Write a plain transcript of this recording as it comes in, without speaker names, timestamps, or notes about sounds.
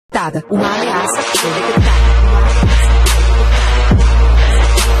detectada. Uma ameaça foi detectada.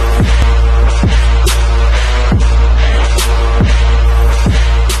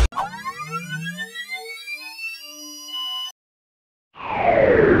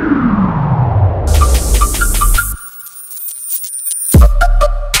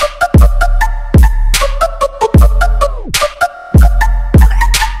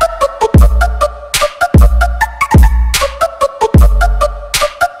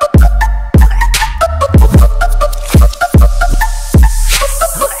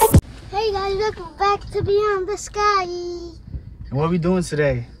 To Beyond the Sky. And what are we doing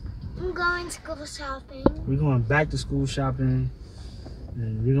today? I'm going school shopping. We're going back to school shopping.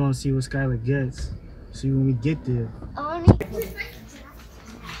 And we're going to see what Skylah gets. See when we get there.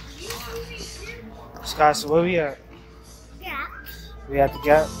 Sky, so where we at? Yeah. We at the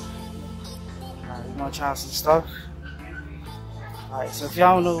Gap. Alright, we're going to try some stuff. Alright, so if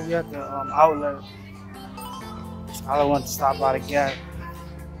y'all don't know, we at the outlet. Skylah wanted to stop by the Gap.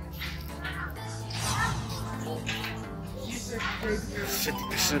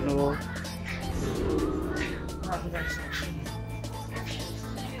 50% off.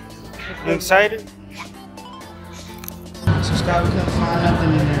 You excited? So Scott, we couldn't find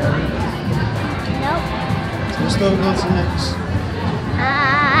nothing in there. Nope. So what store we going to next?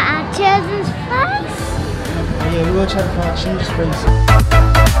 Children's Place? Oh yeah, we're going to try to find Children's Place.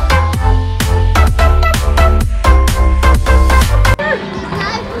 There's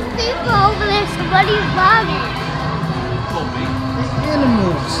people over there, so what are you vlogging?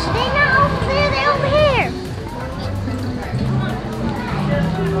 Animals. They're not over there, they're over here.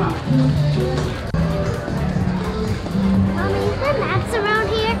 Mommy, is there maps around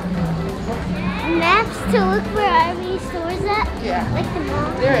here? Maps to look where every store's at? Yeah. Like the mall?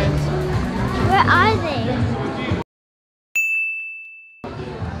 There is. Where are they?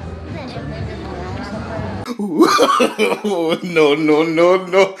 No.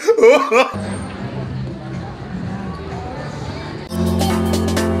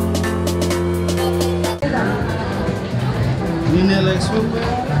 You in there like swoop?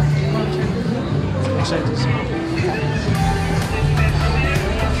 Check this out.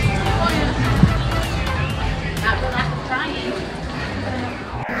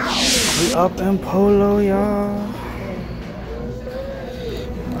 We up in Polo, y'all.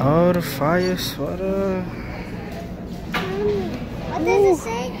 Oh, the fire sweater. What does it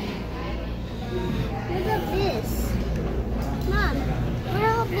say? Look at this. Mom, we're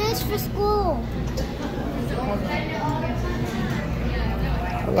all this for school.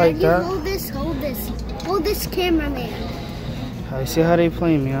 I like that. Hold this. Hold this cameraman. I see how they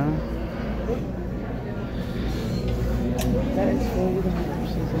play me, huh?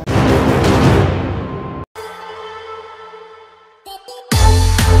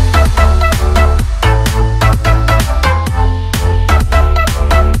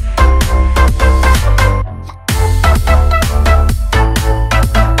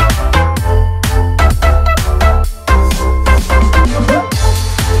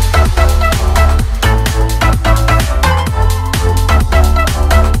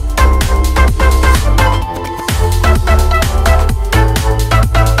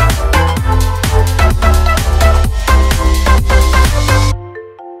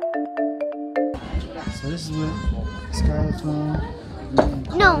 So this is what Skylah's home.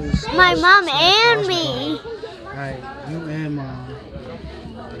 No, my mom and me. Alright, you and mom.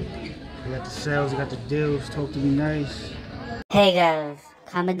 We got the sales, we got the deals, talk to me nice. Hey guys,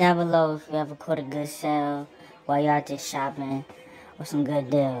 comment down below if you ever caught a good sale while you're out there shopping or some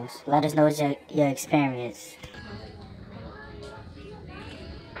good deals. Let us know what your experience.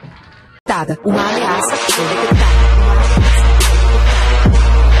 Uma ameaça foi detectada.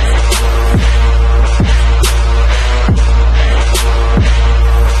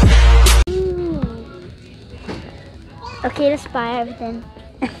 Okay, let's buy everything.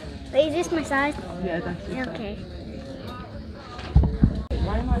 Wait, is this my size? Yeah, that's it. Okay.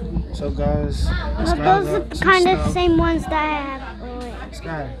 So guys, Well, those are kind of the same ones that I have. Oh, wait.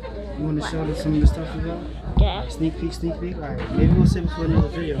 Sky, you want to show them some of the stuff we got? Yeah. Sneak peek. Alright, maybe we'll save it for another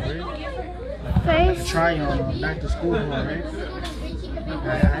video, right? First, Try on back to school one, right?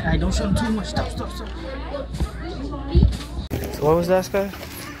 I don't show them too much. Stop. So what was that, Sky?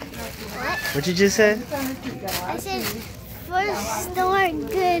 What you just said? I said first store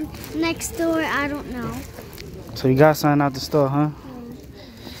good, next store I don't know. So you got something out the store, huh?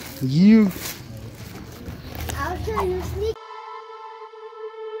 You. I'll show you sneak.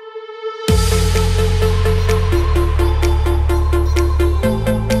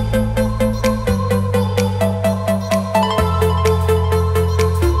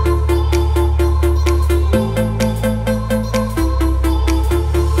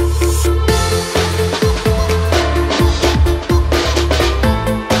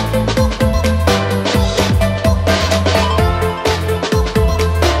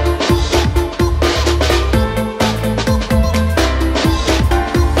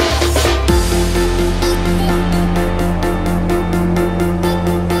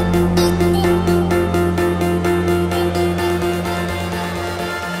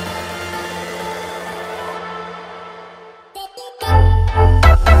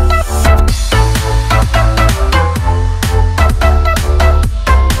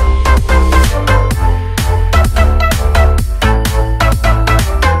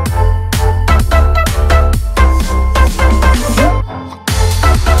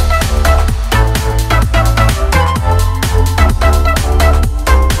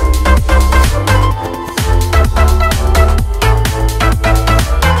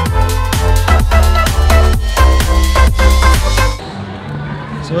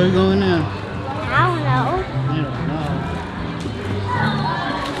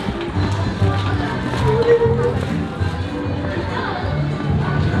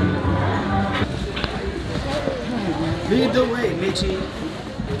 Lead the way, Mitchie.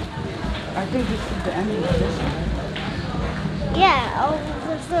 I think this is the end of this one. Yeah, all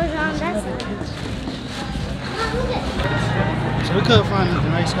the stores are on that side. So we couldn't find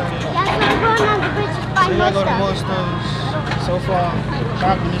anything, right, Skylar? Yeah, so we're going on the bridge to So find we more gotta go to more stuff. stores. So far,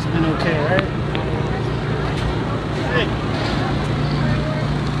 shopping has been okay, right? Hey.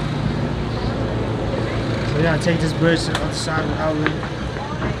 So we gotta take this bridge to the other side of the outlet.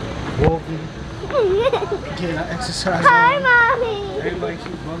 Walking, getting our exercise Hi, on. Mommy. Everybody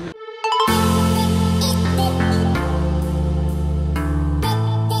keep bugging.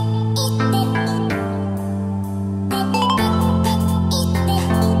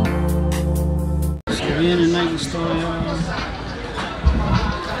 So we in the Nike store, y'all.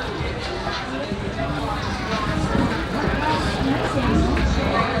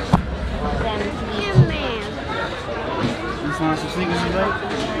 Yeah, man. You find some sneakers you like?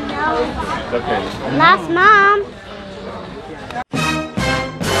 No. Okay. Last Mom.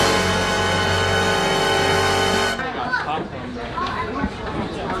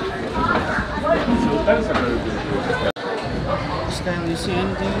 Skylar, you see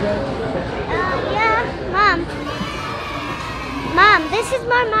anything you like? Yeah, Mom. Mom, this is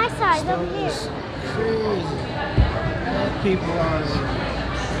my size over here. It's crazy. Mad people out here.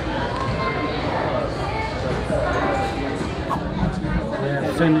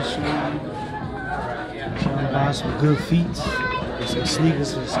 Yeah, finish line. Trying to buy some good feet. Get some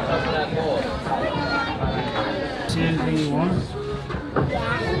sneakers and stuff. See anything you want?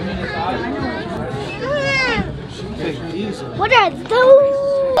 She picked these up. What are those?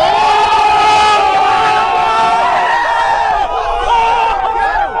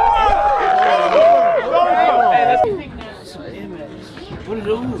 Some Air Max. What are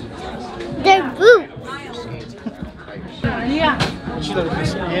those? They're boots. She looking for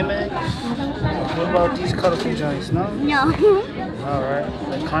some Air Max? What about these colorful joints? No? No. Alright.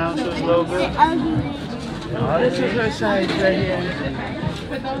 The clown shoes a little bit. Oh, this is her size right here.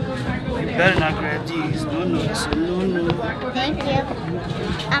 You better not grab these. No, no, it's a no. Thank you.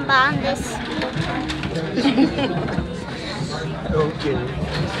 I'm buying this. Okay.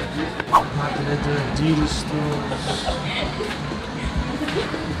 Popping at the Adidas stores.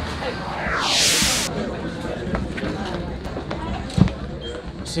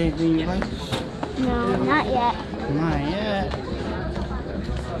 See anything you like? No, not yet. Not yet.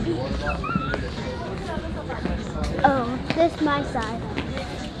 Oh, this is my size.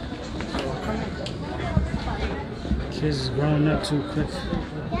 Kids is growing up too quick.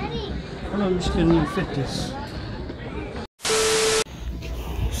 Daddy. Hold on, she couldn't even fit this.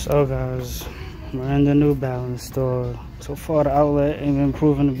 So guys, we're in the New Balance store. So far the outlet ain't been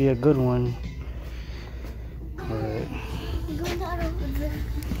proven to be a good one. Alright.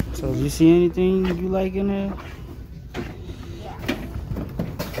 So do you see anything you like in there?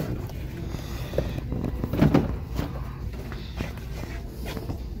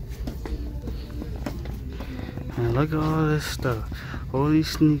 And look at all this stuff. All these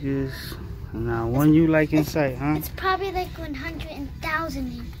sneakers. And now one you like in sight, huh? It's probably like 100,000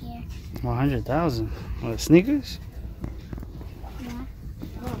 in here. 100,000. What, sneakers? Yeah.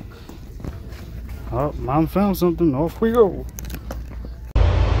 Oh, Mom found something. Off we go.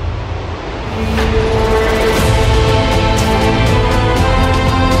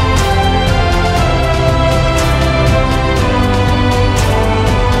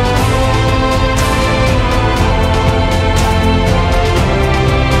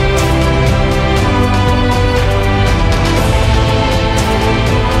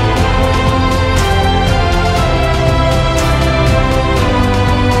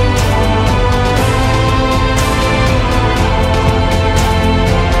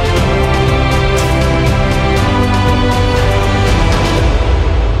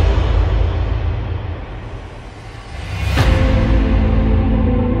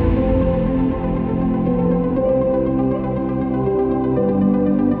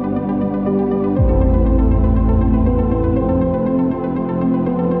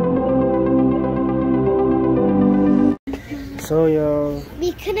 So y'all,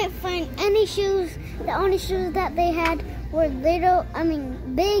 We couldn't find any shoes. The only shoes that they had were big,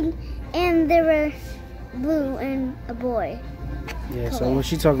 and they were blue and a boy. yeah, so what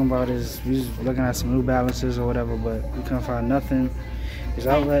she talking about is we was looking at some New Balances or whatever, but we couldn't find nothing. This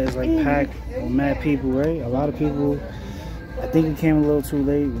outlet is like packed with mad people, right? A lot of people. I think it came a little too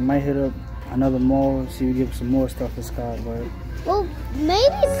late. We might hit up another mall, see if we get some more stuff for Scott, but Well,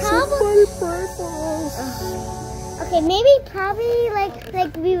 maybe probably. Okay, maybe probably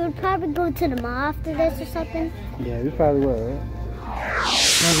like we would probably go to the mall after this or something. yeah, we probably will, right?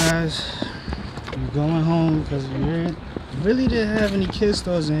 So guys, we going home because we really didn't have any kid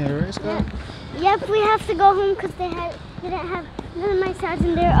stores in here, right, Scott? Yep, we have to go home because they didn't have none of my size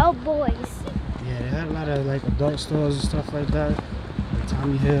and they're all boys. Yeah, they had a lot of like adult stores and stuff like that. Like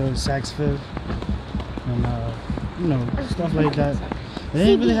Tommy Hill, Saks Fifth, and you know, stuff like that. They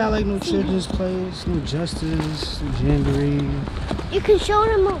didn't really have like no children's place, no Justice, no Jamboree. You can show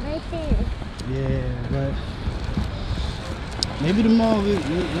them all right there. Yeah, but maybe tomorrow we'll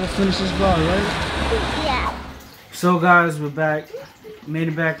finish this vlog, right? Yeah. So guys, we're back. Made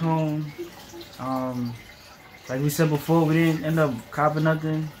it back home. Like we said before, we didn't end up copping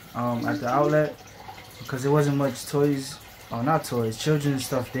nothing at the outlet because there wasn't much toys. Oh, not toys, children's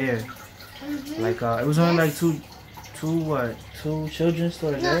stuff there. Like it was only like two children's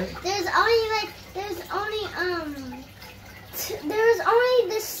stores, No, right? there's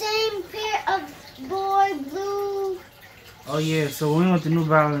only the same pair of boy blue Oh yeah, so when we went to New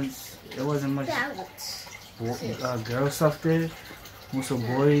Balance, there wasn't much balance. girl stuff there. Most of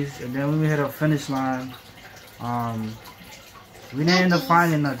boys, and then when we hit a finish line, we didn't end up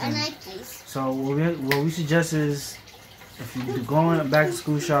finding nothing. Nikes. So what we suggest is, if you're going back to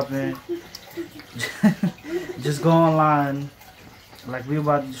school shopping, just go online, like we're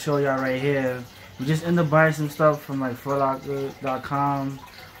about to show y'all right here. We just end up buying some stuff from like footlocker.com,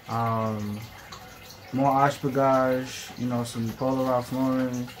 more Oshpagage, you know, some Polo Ralph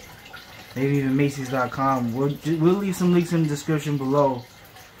Lauren, maybe even Macy's.com. We'll leave some links in the description below.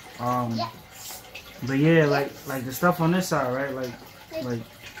 But yeah, like the stuff on this side, right? Like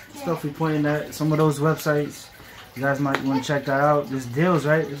stuff we pointing at, some of those websites. You guys might want to check that out. There's deals,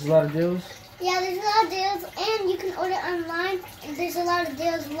 right? There's a lot of deals. Yeah, there's a lot of deals, and you can order online, and there's a lot of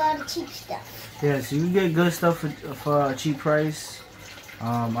deals, a lot of cheap stuff. Yeah, so you can get good stuff for a cheap price.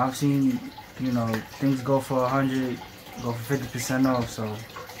 I've seen, you know, things go for 100, go for 50% off. So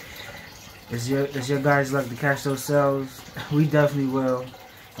it's your guys' luck to catch those sales. We definitely will.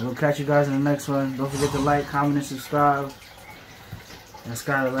 And we'll catch you guys in the next one. Don't forget to like, comment, and subscribe. And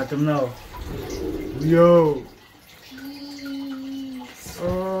Skylah, let them know. Yo. Peace.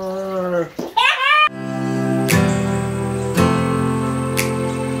 Oh.